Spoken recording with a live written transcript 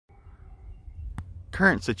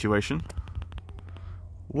current situation.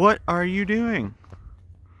 What are you doing?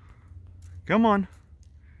 Come on.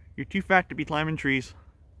 You're too fat to be climbing trees.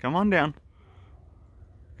 Come on down.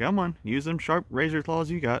 Come on. Use them sharp razor claws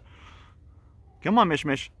you got. Come on, Mish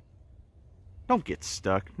Mish. Don't get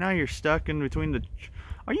stuck. Now you're stuck in between the...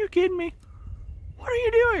 Are you kidding me? What are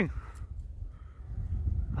you doing?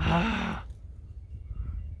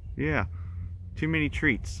 Yeah. Too many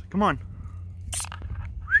treats. Come on.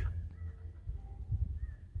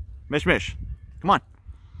 Mish Mish. Come on.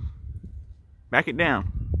 Back it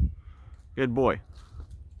down. Good boy.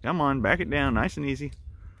 Come on, back it down. Nice and easy.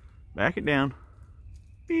 Back it down.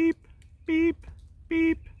 Beep, beep,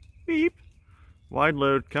 beep, beep. Wide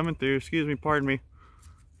load coming through. Excuse me, pardon me.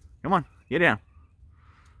 Come on, get down.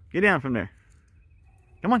 Get down from there.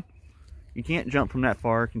 Come on. You can't jump from that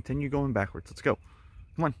far. Continue going backwards. Let's go.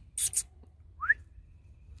 Come on.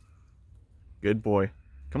 Good boy.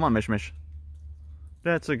 Come on, Mish Mish.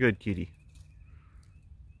 That's a good kitty.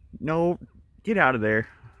 No, get out of there.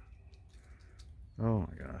 Oh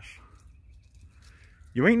my gosh.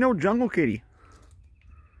 You ain't no jungle kitty.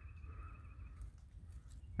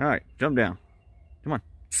 Alright, jump down. Come on.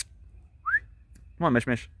 Come on, Mish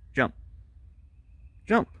Mish. Jump.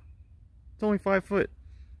 Jump. It's only 5 foot.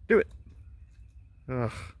 Do it.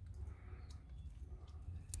 Ugh.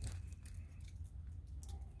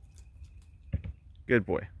 Good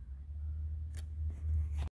boy.